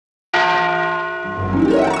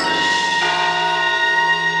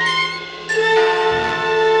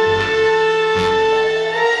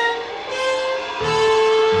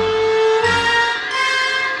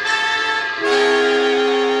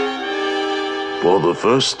For the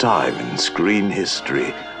first time in screen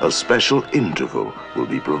history, a special interval will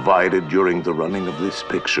be provided during the running of this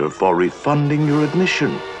picture for refunding your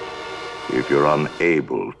admission. If you're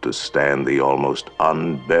unable to stand the almost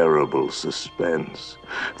unbearable suspense,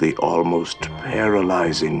 the almost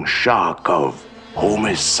paralyzing shock of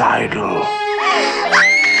Homicidal.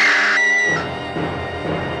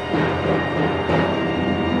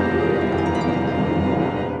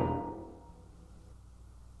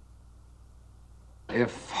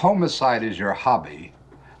 If homicide is your hobby,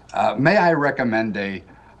 may I recommend a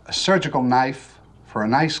surgical knife for a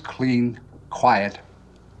nice, clean, quiet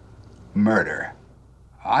murder?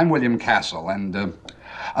 I'm William Castle, and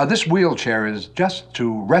this wheelchair is just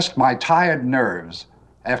to rest my tired nerves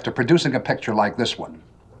after producing a picture like this one.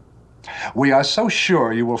 We are so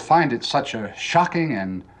sure you will find it such a shocking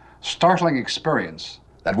and startling experience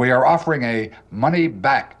that we are offering a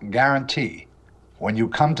money-back guarantee when you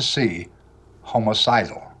come to see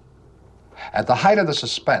Homicidal. At the height of the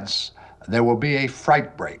suspense, there will be a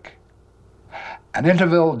fright break, an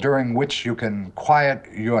interval during which you can quiet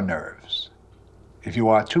your nerves. If you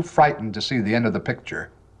are too frightened to see the end of the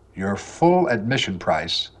picture, your full admission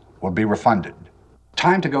price will be refunded.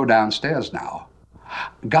 Time to go downstairs now.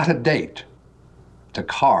 Got a date to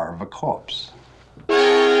carve a corpse.